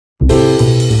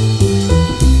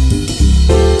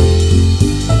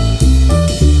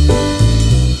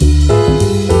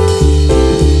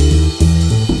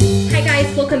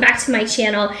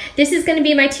channel. This is going to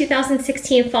be my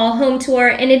 2016 fall home tour,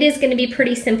 and it is going to be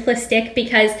pretty simplistic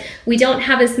because we don't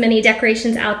have as many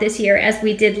decorations out this year as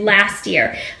we did last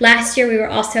year. Last year we were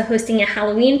also hosting a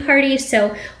Halloween party,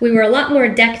 so we were a lot more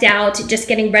decked out, just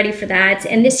getting ready for that.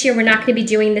 And this year we're not going to be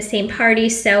doing the same party,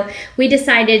 so we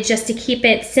decided just to keep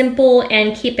it simple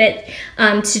and keep it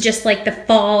to just like the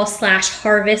fall /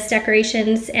 harvest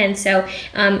decorations. And so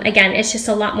again, it's just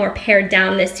a lot more pared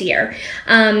down this year.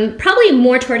 Probably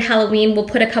more toward Halloween, we'll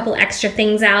put a couple extra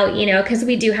things out, you know, because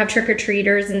we do have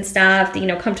trick-or-treaters and stuff that, you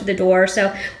know, come to the door.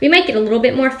 So we might get a little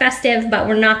bit more festive, but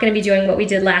we're not going to be doing what we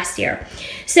did last year.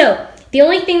 So the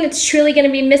only thing that's truly going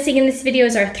to be missing in this video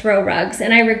is our throw rugs,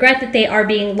 and I regret that they are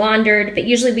being laundered, but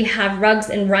usually we have rugs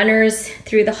and runners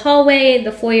through the hallway,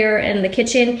 the foyer, and the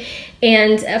kitchen,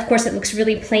 and of course it looks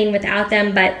really plain without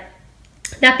them, but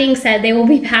that being said, they will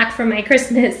be back for my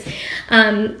Christmas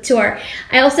tour.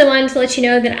 I also wanted to let you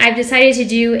know that I've decided to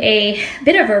do a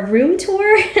bit of a room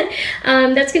tour.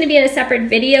 That's going to be in a separate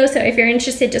video, so if you're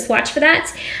interested, just watch for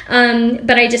that.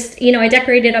 But I just, you know, I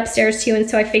decorated upstairs too, and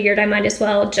so I figured I might as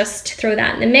well just throw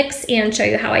that in the mix and show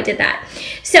you how I did that.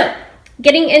 So,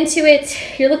 getting into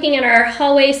it, you're looking at our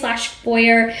hallway /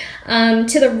 foyer.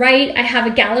 To the right, I have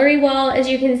a gallery wall, as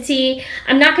you can see.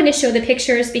 I'm not going to show the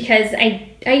pictures because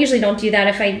I usually don't do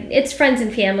that. It's friends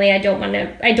and family, I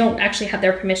don't actually have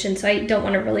their permission, so I don't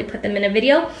want to really put them in a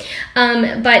video.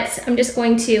 But I'm just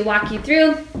going to walk you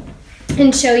through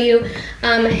and show you.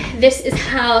 This is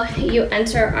how you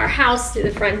enter our house through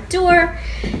the front door.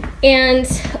 And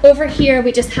over here,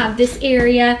 we just have this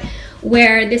area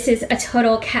where this is a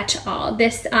total catch-all.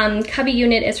 This cubby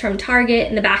unit is from Target,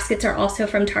 and the baskets are also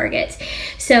from Target.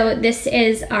 So this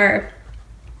is our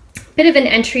bit of an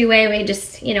entryway. We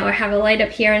just, you know, have a light up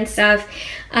here and stuff.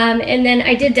 And then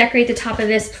I did decorate the top of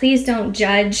this. Please don't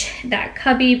judge that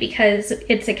cubby because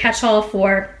it's a catch-all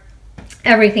for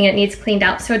everything that needs cleaned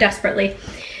out so desperately.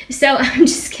 So I'm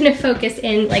just gonna focus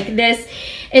in like this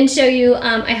and show you,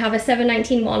 I have a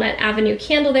 719 Walnut Avenue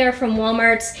candle there from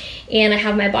Walmart, and I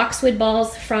have my boxwood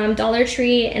balls from Dollar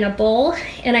Tree in a bowl,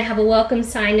 and I have a welcome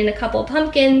sign and a couple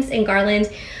pumpkins and garland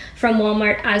from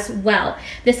Walmart as well.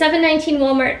 The 719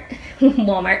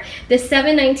 the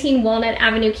 719 Walnut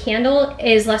Avenue candle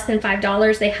is less than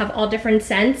 $5. They have all different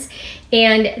scents,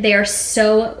 and they are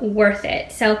so worth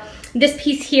it. So this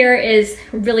piece here is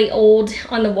really old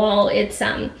on the wall. It's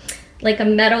like a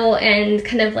metal and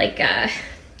kind of like a,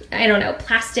 I don't know,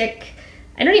 plastic.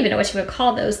 I don't even know what you would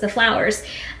call those, the flowers,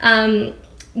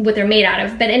 what they're made out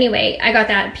of. But anyway, I got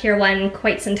that at Pier 1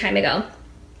 quite some time ago.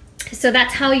 So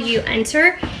that's how you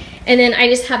enter. And then I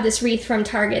just have this wreath from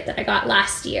Target that I got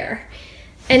last year.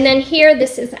 And then here,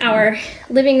 this is our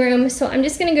living room. So I'm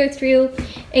just gonna go through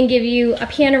and give you a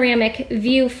panoramic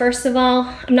view first of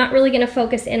all. I'm not really gonna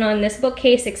focus in on this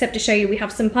bookcase except to show you we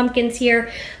have some pumpkins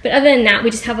here. But other than that,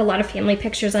 we just have a lot of family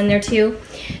pictures on there too.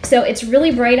 So it's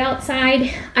really bright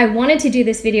outside. I wanted to do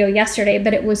this video yesterday,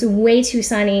 but it was way too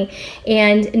sunny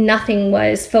and nothing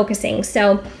was focusing.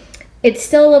 So it's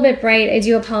still a little bit bright. I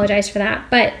do apologize for that,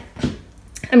 but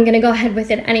I'm gonna go ahead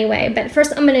with it anyway. But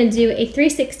first I'm gonna do a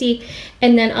 360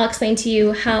 and then I'll explain to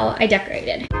you how I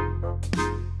decorated.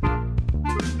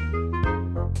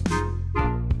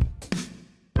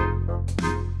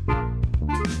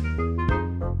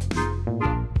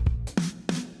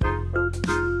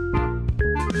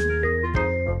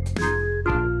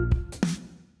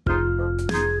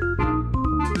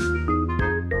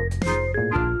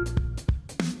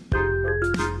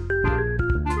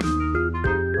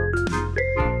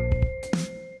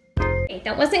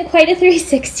 That wasn't quite a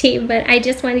 360, but I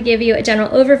just wanted to give you a general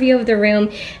overview of the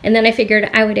room, and then I figured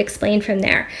I would explain from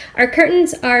there. Our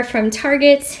curtains are from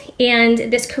Target, and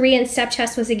this Korean step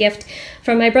chest was a gift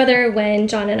from my brother when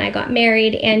John and I got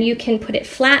married, and you can put it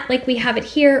flat like we have it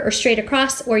here or straight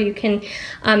across, or you can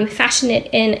fashion it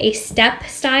in a step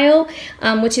style,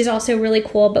 which is also really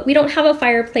cool. But we don't have a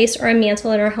fireplace or a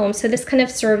mantle in our home, so this kind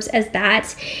of serves as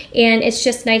that, and it's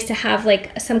just nice to have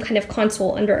like some kind of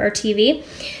console under our TV.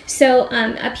 So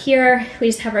up here we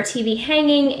just have our TV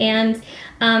hanging, and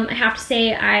I have to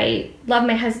say I love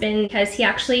my husband because he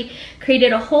actually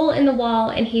created a hole in the wall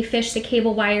and he fished the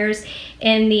cable wires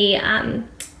and the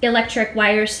electric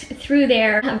wires through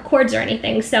there, cords or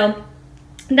anything. So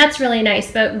that's really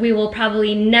nice, but we will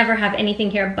probably never have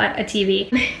anything here but a TV.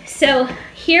 So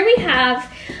here we have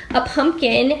a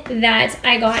pumpkin that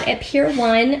I got at Pier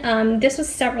 1. This was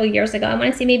several years ago. I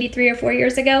want to say maybe 3 or 4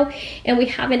 years ago. And we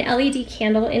have an LED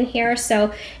candle in here,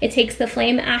 so it takes the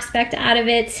flame aspect out of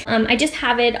it. I just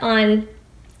have it on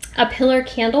a pillar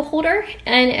candle holder,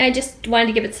 and I just wanted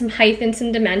to give it some height and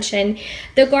some dimension.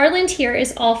 The garland here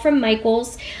is all from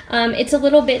Michael's. It's a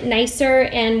little bit nicer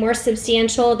and more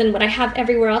substantial than what I have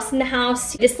everywhere else in the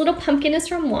house. This little pumpkin is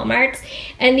from Walmart,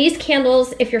 and these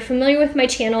candles, if you're familiar with my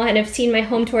channel and have seen my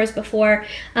home tours before,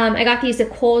 I got these at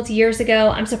Kohl's years ago.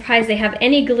 I'm surprised they have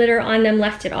any glitter on them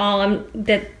left at all,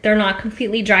 that they're not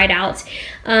completely dried out.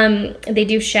 They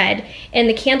do shed, and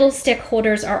the candlestick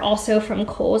holders are also from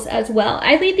Kohl's as well.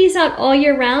 I leave these out all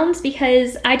year round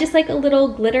because I just like a little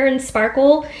glitter and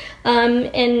sparkle,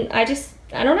 and I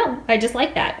don't know, I just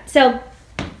like that. So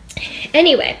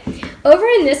anyway, over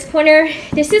in this corner,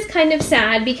 this is kind of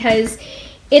sad because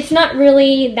it's not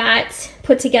really that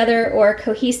put together or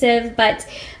cohesive, but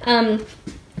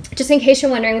just in case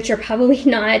you're wondering, which you're probably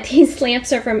not, these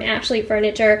lamps are from Ashley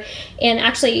Furniture, and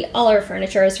actually all our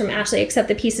furniture is from Ashley except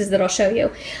the pieces that I'll show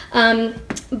you.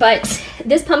 But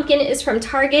this pumpkin is from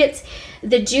Target.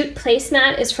 The jute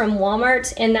placemat is from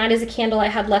Walmart, and that is a candle I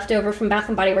had left over from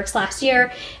Bath & Body Works last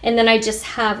year. And then I just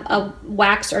have a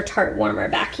wax or tart warmer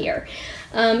back here.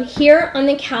 Here on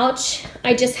the couch,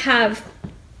 I just have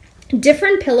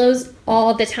different pillows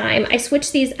all the time. I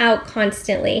switch these out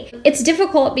constantly. It's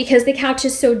difficult because the couch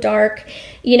is so dark,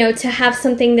 you know, to have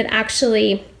something that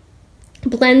actually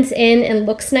blends in and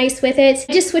looks nice with it.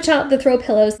 I just switch out the throw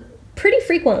pillows pretty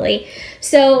frequently.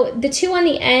 So the two on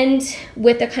the end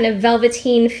with the kind of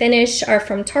velveteen finish are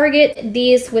from Target.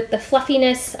 These with the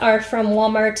fluffiness are from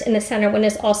Walmart, and the center one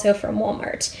is also from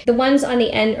Walmart. The ones on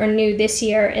the end are new this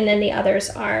year, and then the others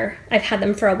are, I've had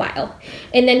them for a while.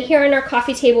 And then here on our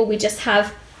coffee table, we just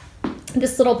have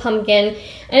this little pumpkin,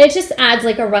 and it just adds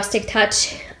like a rustic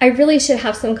touch. I really should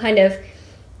have some kind of,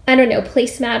 I don't know,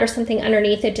 placemat or something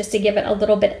underneath it just to give it a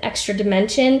little bit extra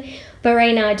dimension. But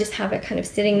right now I just have it kind of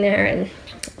sitting there, and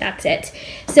that's it.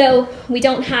 So we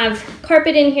don't have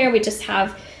carpet in here. We just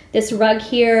have this rug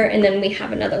here, and then we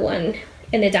have another one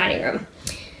in the dining room.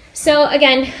 So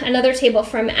again, another table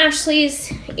from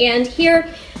Ashley's. And here,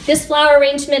 this flower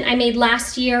arrangement I made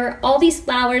last year. All these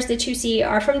flowers that you see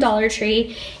are from Dollar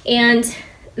Tree, and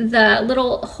the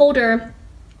little holder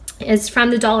is from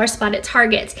the dollar spot at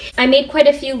Target. I made quite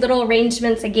a few little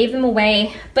arrangements. I gave them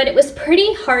away, but it was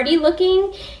pretty hardy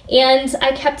looking, and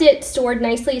I kept it stored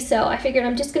nicely, so I figured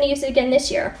I'm just gonna use it again this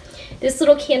year. This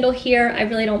little candle here, I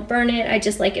really don't burn it. I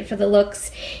just like it for the looks.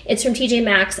 It's from TJ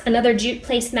Maxx. Another jute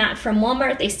placemat from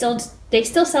Walmart. They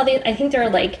still sell these. I think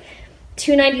they're like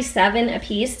 $2.97 a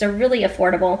piece. They're really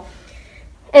affordable.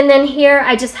 And then here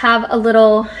I just have a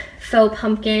little faux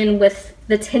pumpkin with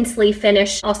the tinsely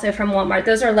finish, also from Walmart.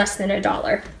 Those are less than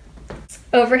 $1.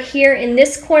 Over here in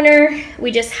this corner,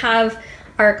 we just have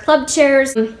our club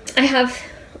chairs. I have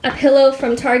a pillow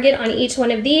from Target on each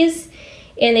one of these,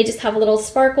 and they just have a little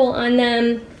sparkle on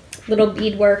them, little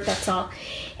beadwork, that's all.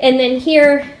 And then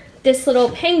here, this little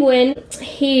penguin,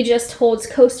 he just holds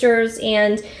coasters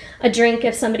and a drink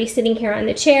if somebody's sitting here on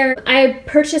the chair. I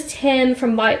purchased him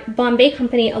from Bombay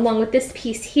Company along with this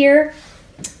piece here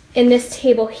and this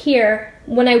table here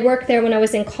when I worked there when I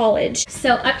was in college.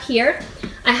 So up here,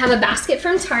 I have a basket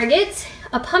from Target,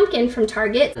 a pumpkin from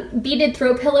Target. Beaded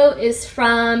throw pillow is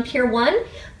from Pier 1.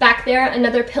 Back there,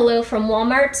 another pillow from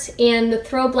Walmart, and the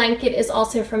throw blanket is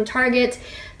also from Target.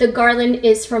 The garland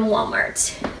is from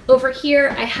Walmart. Over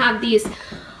here, I have these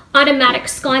automatic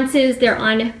sconces. They're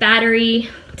on battery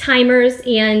timers,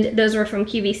 and those were from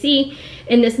QVC.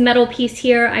 And this metal piece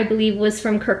here, I believe, was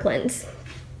from Kirkland's.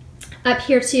 Up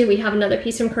here too, we have another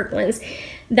piece from Kirkland's.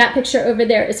 That picture over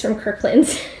there is from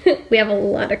Kirkland's. We have a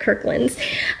lot of Kirkland's,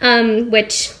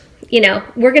 which, you know,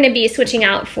 we're gonna be switching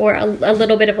out for a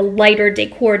little bit of a lighter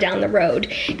decor down the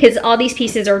road, because all these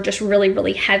pieces are just really,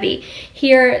 really heavy.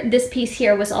 Here, this piece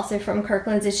here was also from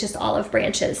Kirkland's. It's just olive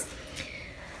branches.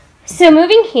 So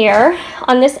moving here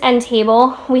on this end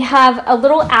table, we have a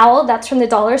little owl that's from the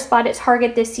dollar spot at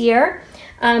Target this year.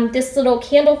 This little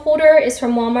candle holder is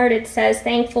from Walmart. It says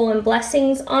thankful and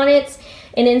blessings on it.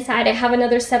 And inside I have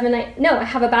another I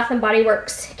have a Bath & Body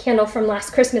Works candle from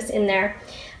last Christmas in there.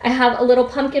 I have a little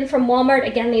pumpkin from Walmart.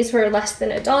 Again, these were less than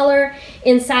 $1.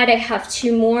 Inside I have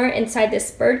two more inside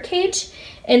this bird cage.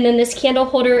 And then this candle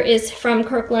holder is from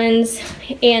Kirkland's,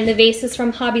 and the vase is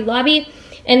from Hobby Lobby.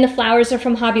 And the flowers are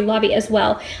from Hobby Lobby as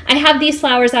well. I have these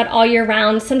flowers out all year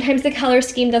round. Sometimes the color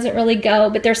scheme doesn't really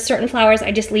go, but there's certain flowers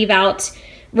I just leave out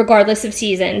regardless of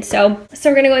season. So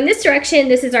we're gonna go in this direction.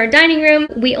 This is our dining room.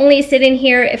 We only sit in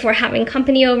here if we're having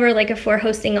company over, like if we're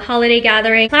hosting a holiday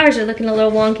gathering. Flowers are looking a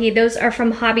little wonky. Those are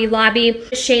from Hobby Lobby,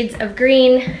 shades of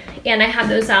green, and I have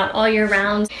those out all year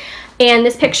round. And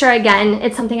this picture, again,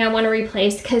 it's something I want to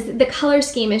replace because the color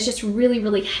scheme is just really,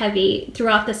 really heavy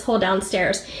throughout this whole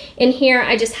downstairs. In here,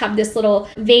 I just have this little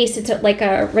vase. It's like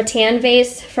a rattan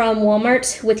vase from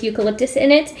Walmart with eucalyptus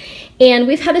in it. And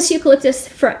we've had this eucalyptus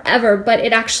forever, but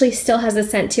it actually still has a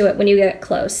scent to it when you get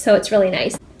close. So it's really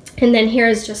nice. And then here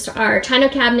is just our china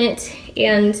cabinet,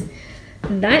 and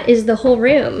that is the whole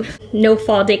room. No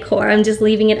fall decor. I'm just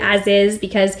leaving it as is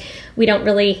because we don't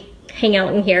really hang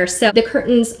out in here. So the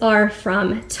curtains are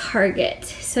from Target.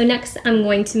 So next I'm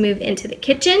going to move into the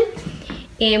kitchen,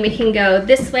 and we can go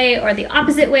this way or the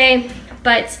opposite way.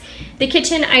 But the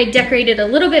kitchen I decorated a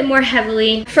little bit more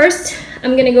heavily. First,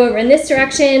 I'm gonna go over in this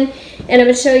direction, and I'm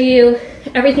gonna show you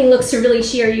everything looks really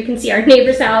sheer. You can see our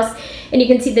neighbor's house, and you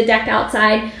can see the deck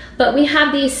outside. But we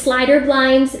have these slider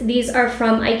blinds. These are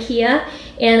from IKEA,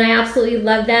 and I absolutely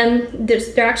love them.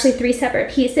 They're actually 3 separate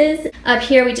pieces. Up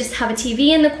here, we just have a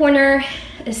TV in the corner,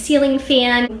 a ceiling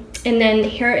fan, and then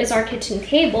here is our kitchen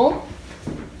table.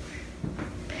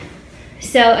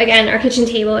 So again, our kitchen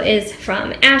table is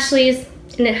from Ashley's,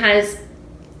 and it has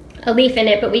a leaf in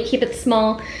it, but we keep it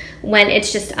small when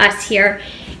it's just us here.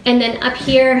 And then up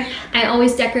here, I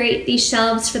always decorate these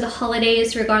shelves for the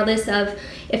holidays, regardless of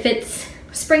if it's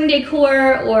spring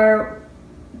decor or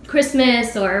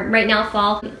Christmas or right now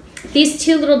fall. These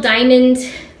 2 little diamond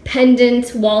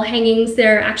pendant wall hangings,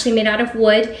 they're actually made out of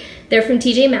wood. They're from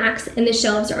TJ Maxx, and the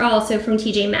shelves are also from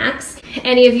TJ Maxx.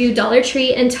 Any of you Dollar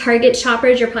Tree and Target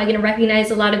shoppers, you're probably gonna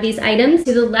recognize a lot of these items.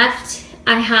 To the left,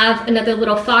 I have another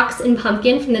little fox and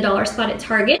pumpkin from the dollar spot at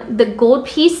Target. The gold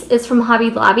piece is from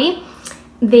Hobby Lobby.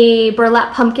 The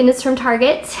burlap pumpkin is from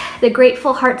Target. The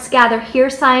Grateful Hearts Gather Here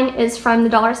sign is from the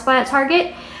dollar spot at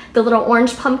Target. The little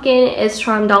orange pumpkin is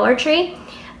from Dollar Tree.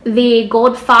 The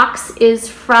gold fox is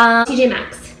from TJ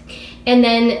Maxx. And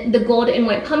then the gold and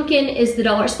white pumpkin is the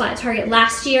dollar spot at Target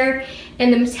last year.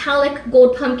 And the metallic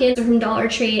gold pumpkins are from Dollar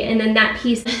Tree. And then that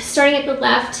piece, starting at the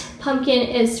left, pumpkin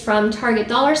is from Target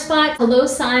dollar spot. The hello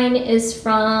sign is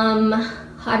from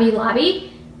Hobby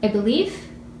Lobby, I believe.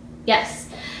 Yes.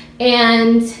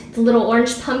 And the little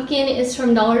orange pumpkin is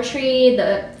from Dollar Tree.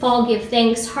 The fall give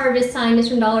thanks harvest sign is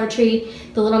from Dollar Tree.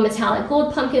 The little metallic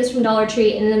gold pumpkin is from Dollar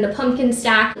Tree. And then the pumpkin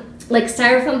stack, like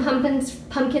styrofoam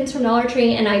pumpkins from Dollar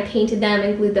Tree, and I painted them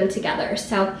and glued them together.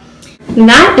 So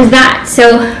that is that.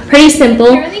 So pretty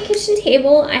simple. Here on the kitchen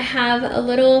table, I have a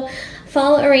little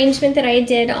fall arrangement that I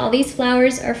did. All these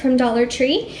flowers are from Dollar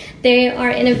Tree. They are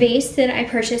in a vase that I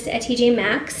purchased at TJ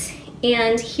Maxx.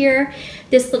 And here,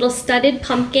 this little studded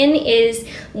pumpkin is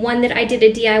one that I did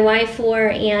a DIY for,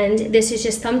 and this is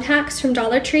just thumbtacks from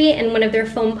Dollar Tree and one of their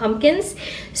foam pumpkins.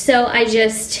 So I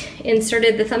just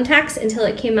inserted the thumbtacks until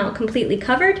it came out completely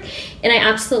covered, and I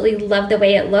absolutely love the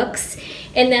way it looks.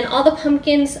 And then all the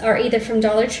pumpkins are either from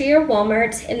Dollar Tree or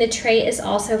Walmart, and the tray is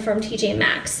also from TJ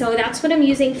Maxx. So that's what I'm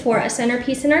using for a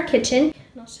centerpiece in our kitchen.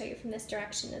 And I'll show you from this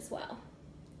direction as well.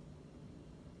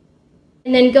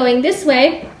 And then going this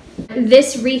way,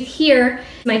 this wreath here,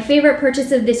 my favorite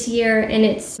purchase of this year, and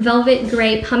it's velvet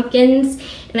gray pumpkins,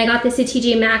 and I got this at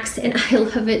TJ Maxx, and I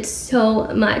love it so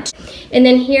much. And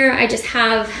then here I just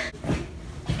have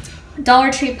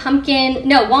Dollar Tree pumpkin,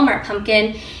 no, Walmart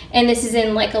pumpkin, and this is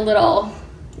in like a little,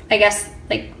 I guess,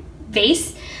 like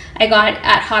vase I got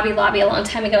at Hobby Lobby a long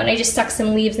time ago, and I just stuck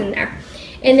some leaves in there.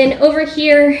 And then over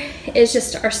here is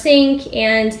just our sink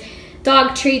and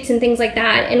dog treats and things like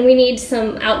that, and we need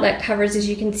some outlet covers, as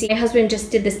you can see. My husband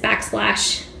just did this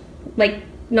backsplash like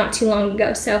not too long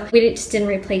ago, so we just didn't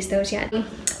replace those yet.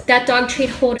 That dog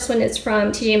treat holder, this one is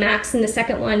from TJ Maxx, and the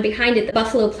second one behind it, the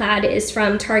buffalo plaid, is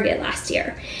from Target last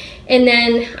year. And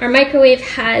then our microwave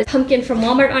has pumpkin from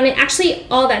Walmart on it. Actually,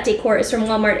 all that decor is from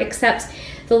Walmart except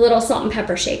the little salt and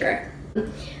pepper shaker.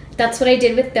 That's what I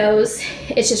did with those.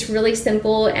 It's just really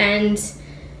simple and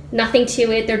nothing to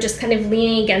it. They're just kind of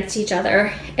leaning against each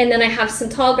other. And then I have some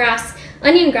tall grass,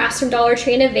 onion grass from Dollar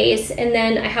Tree in a vase. And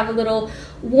then I have a little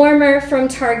warmer from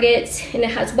Target, and it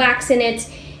has wax in it.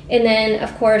 And then,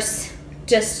 of course,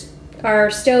 just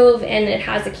our stove, and it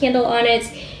has a candle on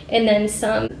it. And then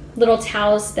some little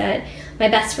towels that my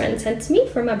best friend sent to me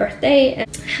for my birthday.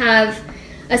 And I have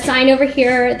a sign over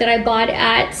here that I bought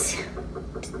at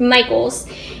Michael's,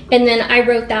 and then I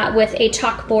wrote that with a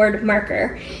chalkboard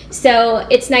marker. So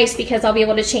it's nice because I'll be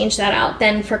able to change that out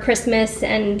then for Christmas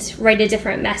and write a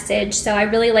different message. So I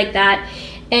really like that.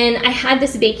 And I had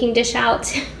this baking dish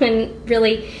out, and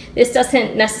really this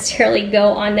doesn't necessarily go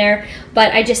on there,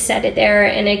 but I just set it there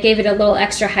and it gave it a little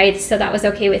extra height, so that was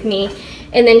okay with me.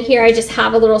 And then here I just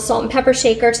have a little salt and pepper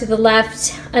shaker to the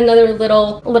left, another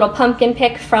little pumpkin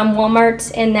pick from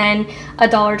Walmart, and then a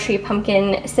Dollar Tree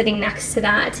pumpkin sitting next to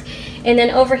that. And then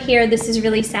over here, this is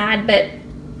really sad, but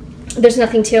there's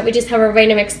nothing to it. We just have a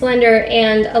Vitamix blender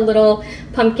and a little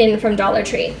pumpkin from Dollar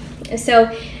Tree. So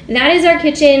that is our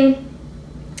kitchen.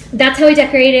 That's how we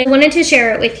decorated. I wanted to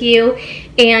share it with you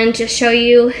and just show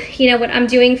you, what I'm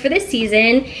doing for this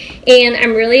season. And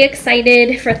I'm really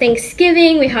excited for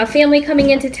Thanksgiving. We have family coming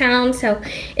into town, so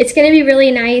it's gonna be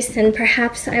really nice, and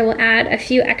perhaps I will add a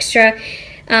few extra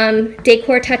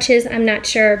decor touches. I'm not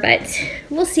sure, but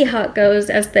we'll see how it goes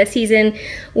as the season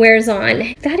wears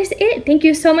on. That is it. Thank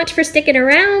you so much for sticking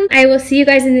around. I will see you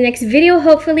guys in the next video,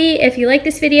 hopefully. If you like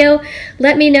this video,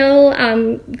 let me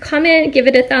know. Comment, give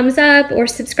it a thumbs up, or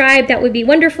subscribe. That would be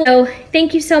wonderful. So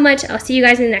thank you so much. I'll see you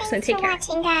guys in the next one. Take care. Thanks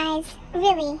for watching, guys.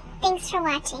 Really, thanks for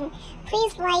watching.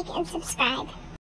 Please like and subscribe.